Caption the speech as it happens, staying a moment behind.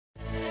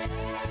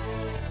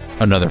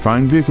Another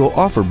fine vehicle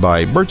offered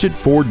by Burchett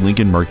Ford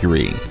Lincoln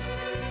Mercury.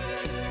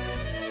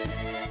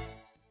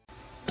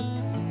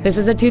 This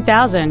is a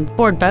 2000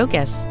 Ford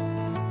Focus.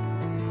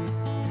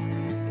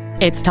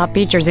 Its top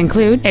features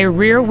include a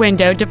rear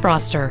window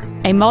defroster,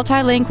 a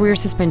multi-link rear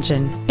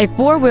suspension, a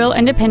four-wheel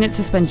independent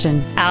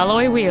suspension,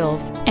 alloy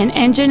wheels, an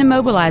engine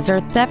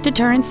immobilizer theft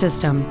deterrent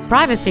system,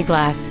 privacy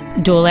glass,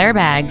 dual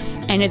airbags,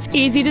 and it's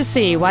easy to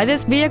see why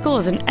this vehicle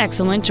is an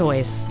excellent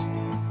choice.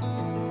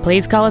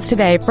 Please call us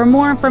today for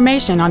more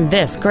information on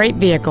this great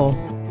vehicle.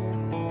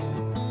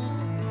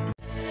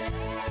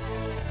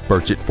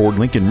 Burchett Ford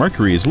Lincoln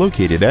Mercury is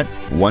located at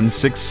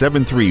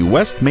 1673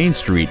 West Main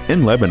Street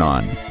in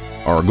Lebanon.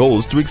 Our goal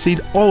is to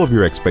exceed all of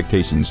your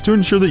expectations to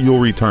ensure that you'll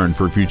return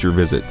for future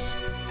visits.